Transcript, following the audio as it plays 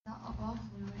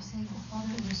You're saying the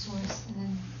Father is the source, and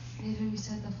then later you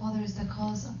said the Father is the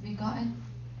cause of begotten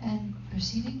and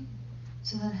proceeding.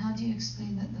 So then how do you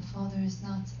explain that the Father is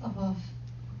not above,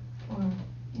 or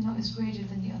is greater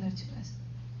than the other two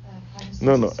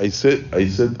No, I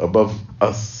said above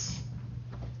us.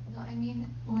 No, I mean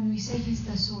when we say he's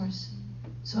the source,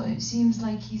 so it seems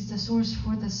like he's the source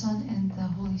for the Son and the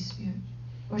Holy Spirit,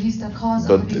 or he's the cause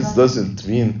but of the begotten. This doesn't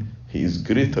mean he is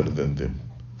greater than them.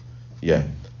 Yeah,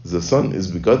 the Son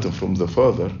is begotten from the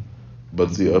Father,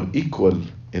 but they are equal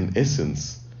in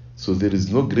essence, so there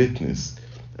is no greatness.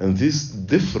 And this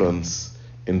difference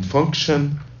in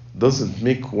function doesn't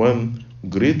make one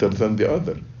greater than the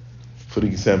other. For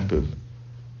example,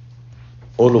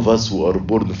 all of us who are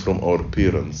born from our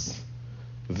parents,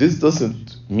 this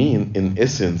doesn't mean in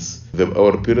essence that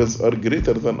our parents are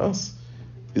greater than us.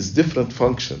 It's different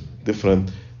function,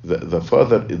 different. The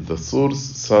Father is the source,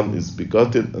 Son is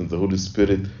begotten, and the Holy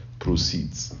Spirit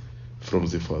proceeds from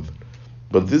the Father.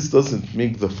 But this doesn't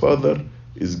make the Father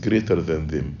is greater than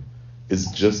them.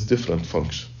 It's just different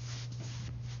function.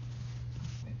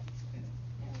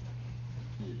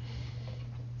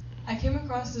 I came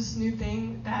across this new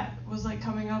thing that was like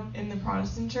coming up in the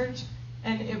Protestant church,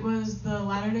 and it was the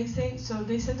Latter-day Saints. So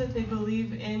they said that they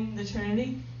believe in the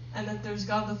Trinity and that there's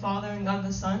God the Father and God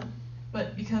the Son,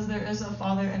 but because there is a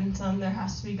Father and Son, there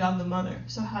has to be God the Mother.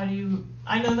 So how do you,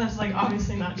 I know that's like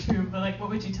obviously not true, but like what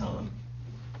would you tell them?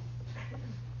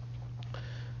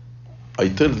 I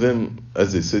tell them,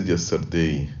 as I said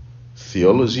yesterday,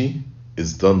 theology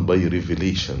is done by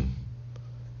revelation.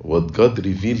 What God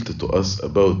revealed to us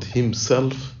about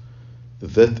Himself,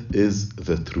 that is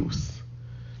the truth.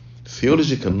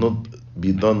 Theology cannot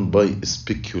be done by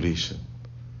speculation.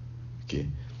 Okay.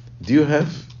 Do you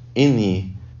have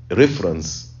any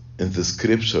reference in the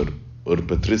scripture or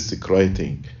patristic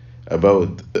writing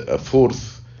about a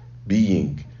fourth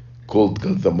being called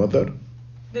God the Mother?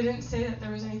 They didn't say that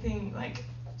there was anything like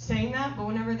saying that, but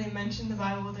whenever they mentioned the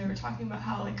Bible, they were talking about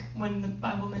how like when the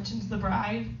Bible mentions the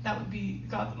bride, that would be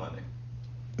God the Mother.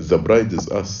 The bride is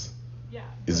us. Yeah.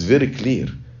 It's very clear.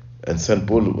 And St.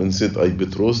 Paul, when said, I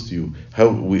betrothed you, how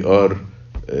we are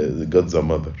God the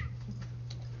Mother.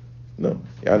 No.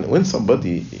 And when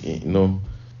somebody,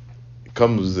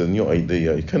 comes with a new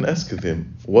idea, you can ask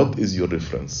them, what is your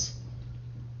reference?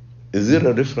 Is there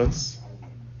a reference?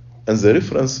 And the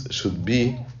reference should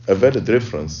be a valid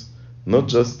reference, not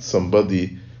just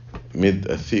somebody made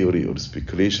a theory or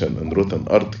speculation and wrote an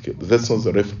article. That's not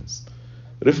the reference.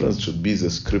 Reference should be the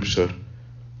scripture,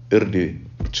 early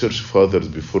church fathers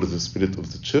before the spirit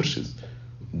of the churches.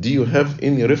 Do you have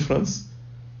any reference?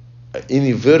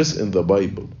 Any verse in the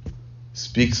Bible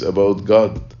speaks about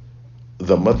God,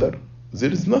 the Mother?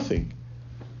 There is nothing.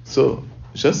 So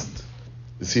just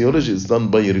theology is done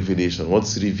by revelation,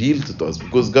 what's revealed to us,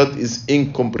 because God is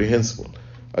incomprehensible.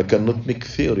 I cannot make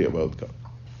theory about God.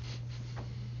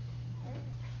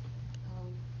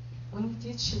 When we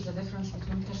teach the difference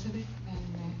between Catholic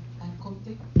and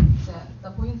Coptic,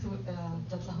 the point that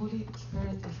the Holy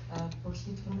Spirit is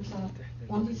proceed from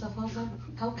only the Father,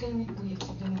 how can we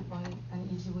explain it by an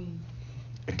easy way?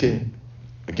 Okay,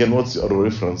 again, what's our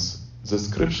reference? The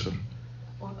scripture.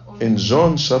 In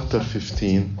John chapter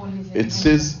 15, it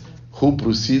says, who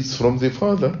proceeds from the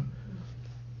Father.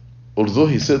 Although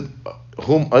he said,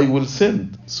 whom I will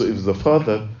send. So if the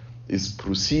Father is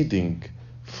proceeding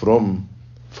from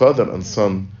Father and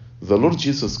Son, the Lord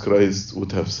Jesus Christ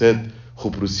would have said, who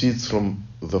proceeds from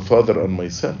the Father and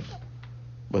myself.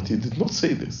 But he did not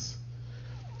say this.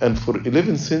 And for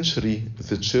 11th century,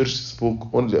 the church spoke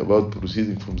only about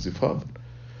proceeding from the Father.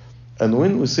 And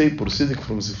when we say proceeding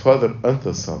from the Father and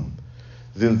the Son,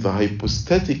 then the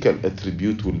hypostatical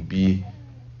attribute will be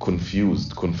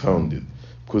confused, confounded.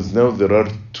 Because now there are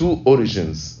two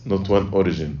origins, not one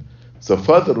origin. The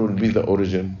Father will be the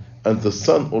origin, and the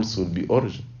Son also will be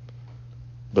origin.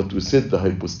 But we said the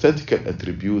hypostatical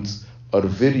attributes are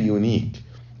very unique.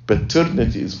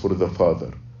 Paternity is for the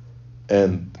Father,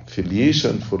 and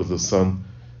filiation for the Son,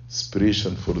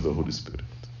 spiration for the Holy Spirit.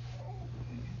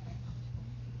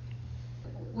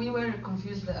 We were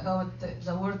confused about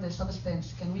the word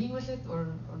substance. Can we use it or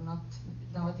not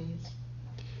nowadays?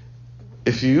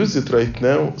 If you use it right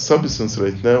now, substance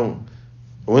right now,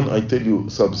 when I tell you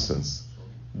substance,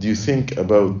 do you think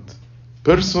about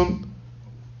person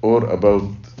or about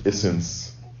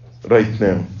essence right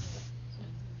now?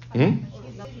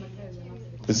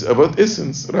 It's about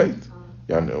essence, right?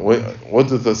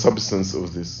 What is the substance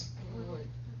of this?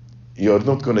 You are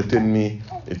not going to tell me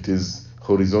it is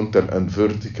horizontal and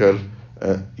vertical.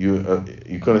 You're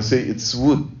going to say it's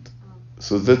wood.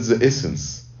 So that's the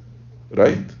essence,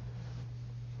 right?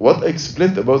 what I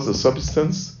explained about the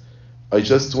substance, I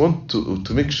just want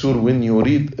to make sure when you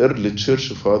read early church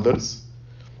fathers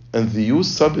and they use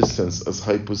substance as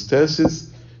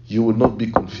hypostasis, you will not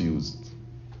be confused.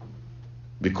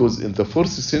 Because in the 4th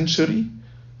century,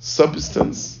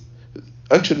 substance,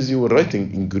 actually they were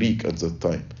writing in Greek at that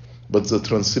time, but the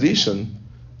translation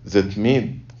that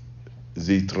made,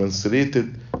 they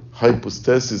translated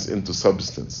hypostasis into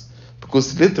substance.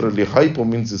 Because literally hypo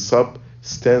means sub,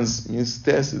 stance means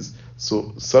stasis.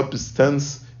 So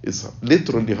substance is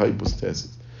literally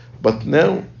hypostasis. But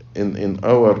now in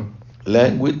our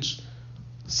language,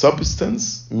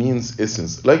 substance means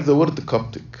essence. Like the word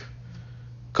Coptic.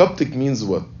 Coptic means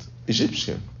what?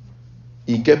 Egyptian.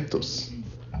 Egyptos.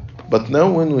 But now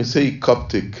when we say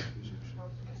Coptic,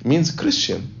 means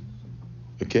Christian.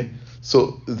 Okay?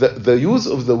 So the use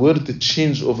of the word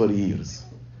changed over years.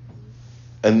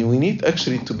 And we need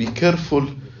actually to be careful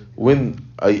when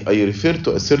I refer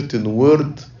to a certain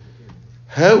word,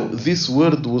 how this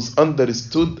word was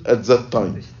understood at that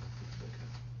time.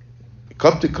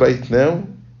 Coptic right now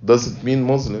doesn't mean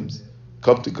Muslims.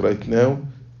 Coptic right now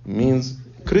means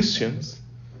Christians.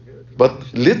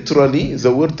 But literally,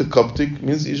 the word Coptic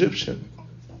means Egyptian.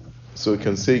 So you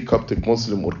can say Coptic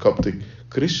Muslim or Coptic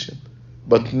Christian.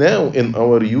 But now, in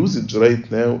our usage right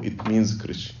now, it means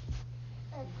Christian.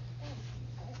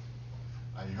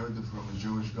 I heard it from a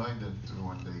Jewish guy that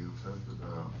when they refer to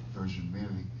the Virgin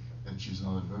Mary, that she's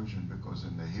not a virgin because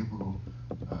in the Hebrew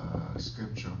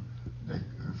scripture, they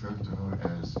refer to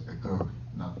her as a girl,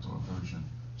 not to a virgin.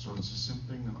 So it's the same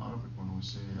thing in Arabic when we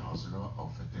say Azra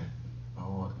or Fateh.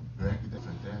 Or break the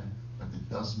Fateh, but it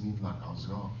does mean like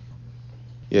Azra.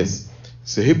 Yes,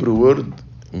 the Hebrew word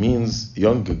means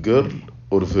young girl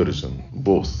or virgin,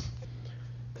 both.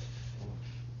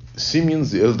 Simeon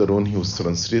the elder one, he was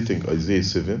translating Isaiah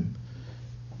 7,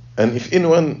 and if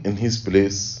anyone in his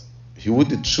place, he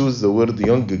would choose the word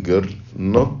young girl,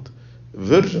 not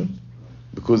virgin,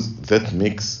 because that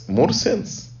makes more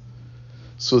sense.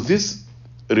 So this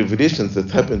revelation that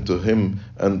happened to him,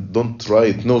 and don't try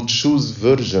it, no, choose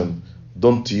virgin,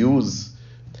 don't use.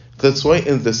 That's why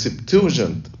in the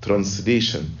Septuagint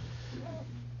translation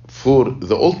for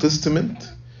the Old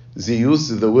Testament, they use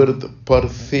the word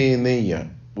parthenia,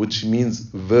 which means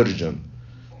virgin,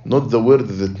 not the word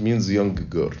that means young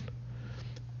girl.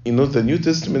 You know, the New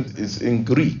Testament is in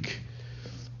Greek.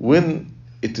 When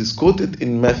it is quoted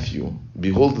in Matthew,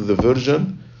 behold the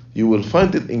virgin, you will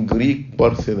find it in Greek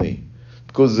parthenia,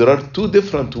 because there are two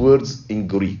different words in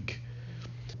Greek.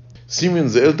 Simeon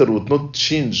the elder would not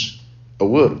change a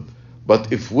word,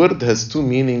 but if word has two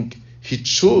meanings, he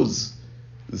chose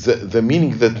the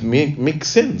meaning that makes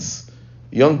sense,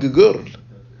 young girl.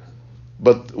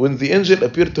 But when the angel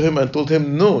appeared to him and told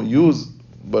him, no, use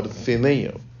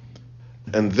parthenia,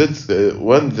 and that's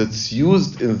one that's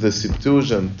used in the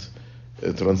Septuagint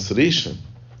translation.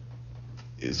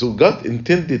 So God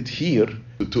intended here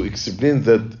to explain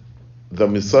that the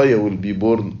Messiah will be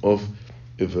born of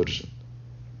a virgin.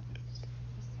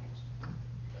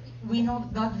 We know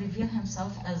God revealed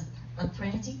himself as a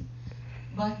Trinity,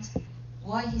 but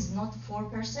why he's not 4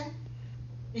 persons?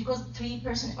 Because 3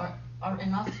 persons are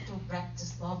enough to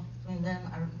practice love between them,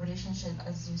 a relationship,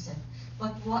 as you said.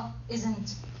 But what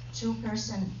isn't 2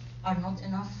 persons are not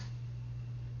enough?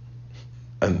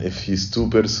 And if he's 2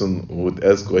 persons, would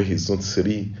ask why he's not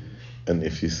 3, and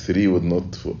if he's 3, would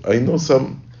not 4. I know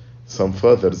some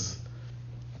fathers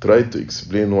try to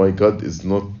explain why God is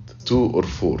not 2 or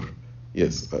 4.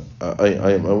 Yes,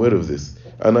 I am aware of this,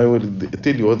 and I will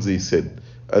tell you what they said,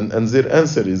 and their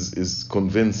answer is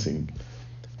convincing.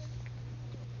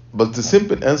 But the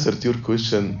simple answer to your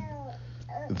question,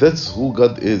 that's who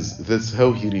God is. That's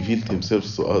how He revealed Himself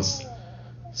to us.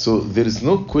 So there is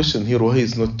no question here why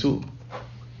He's not 2.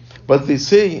 But they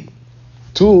say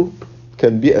 2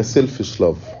 can be a selfish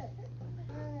love.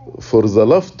 For the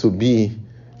love to be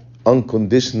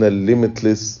unconditional,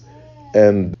 limitless,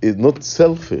 and is not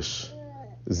selfish,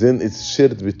 then it's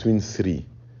shared between 3.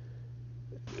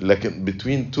 Like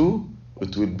between 2,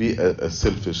 it will be a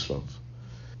selfish love.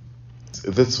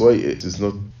 That's why it is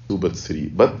not 2 but 3.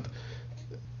 But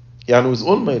with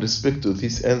all my respect to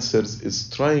these answers, is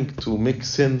trying to make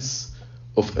sense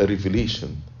of a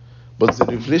revelation. But the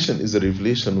revelation is a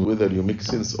revelation whether you make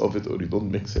sense of it or you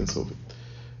don't make sense of it.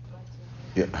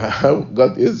 Yeah, how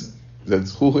God is,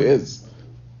 that's who He is.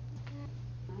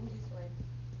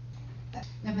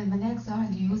 لما الملاك ظهر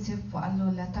ليوسف وقال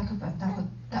له لا تخف أن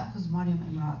تأخذ مريم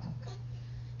امرأتك.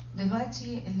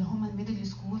 دلوقتي اللي هم الميدل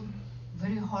سكول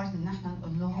very hard ان احنا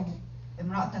نقول لهم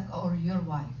امرأتك or your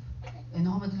wife. لأن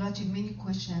هم دلوقتي many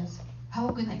questions. How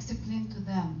we can explain to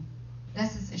them?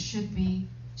 This is, it should be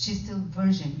she's still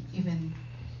virgin, even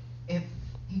if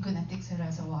he gonna take her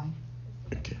as a wife.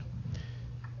 Okay.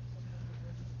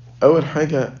 أول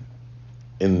حاجة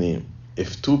إن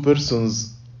if two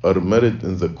persons are married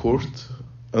in the court,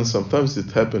 and sometimes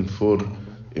it happens for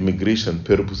immigration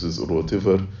purposes or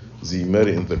whatever, they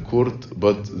marry in the court,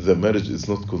 but the marriage is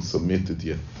not consummated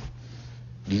yet.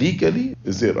 Legally,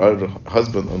 they are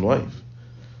husband and wife,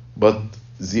 but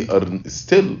they are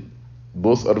still,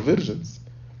 both are virgins.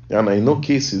 And I know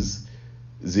cases,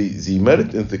 they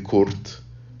married in the court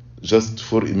just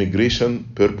for immigration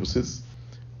purposes,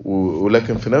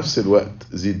 ولكن في نفس الوقت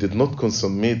they did not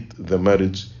consummate the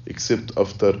marriage except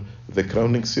after the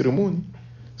crowning ceremony.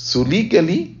 So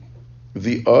legally,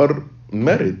 they are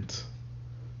married,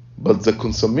 but the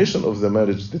consummation of the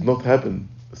marriage did not happen,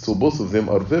 so both of them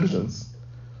are virgins.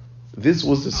 This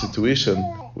was the situation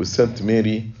with Saint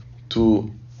Mary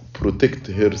to protect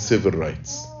her civil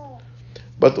rights.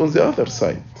 But on the other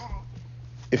side,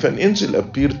 if an angel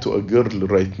appeared to a girl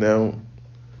right now,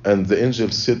 and the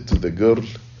angel said to the girl,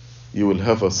 you will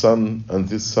have a son, and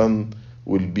this son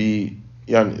will be,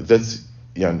 that's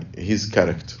his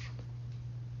character.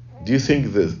 Do you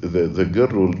think the girl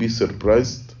will be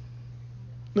surprised?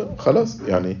 No, خلاص.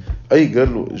 أي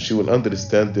girl, she will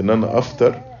understand that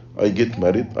after I get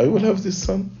married, I will have this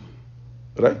son.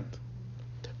 Right?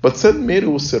 But Saint Mary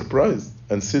was surprised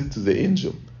and said to the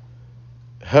angel,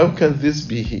 how can this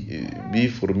be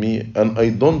for me, and I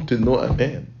don't know a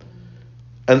man?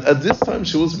 And at this time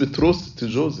she was betrothed to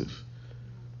Joseph.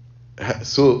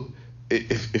 So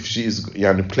if she is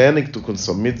planning to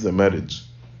consummate the marriage,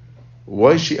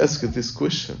 why she asked this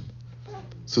question?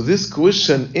 So this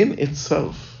question in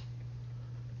itself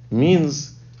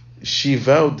means she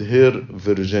vowed her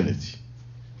virginity.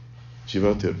 She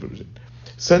vowed her virginity.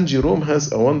 Saint Jerome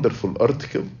has a wonderful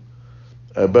article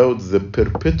about the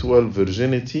perpetual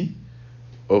virginity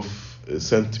of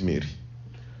Saint Mary.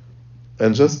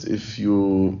 And just if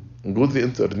you go to the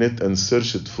internet and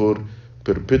search it for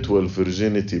perpetual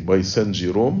virginity by Saint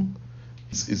Jerome,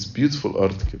 it's a beautiful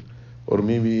article. Or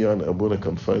maybe Abuna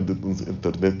can find it on the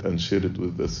internet and share it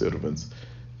with the servants.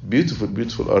 Beautiful,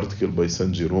 beautiful article by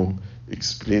Saint Jerome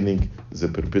explaining the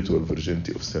perpetual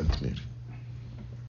virginity of Saint Mary.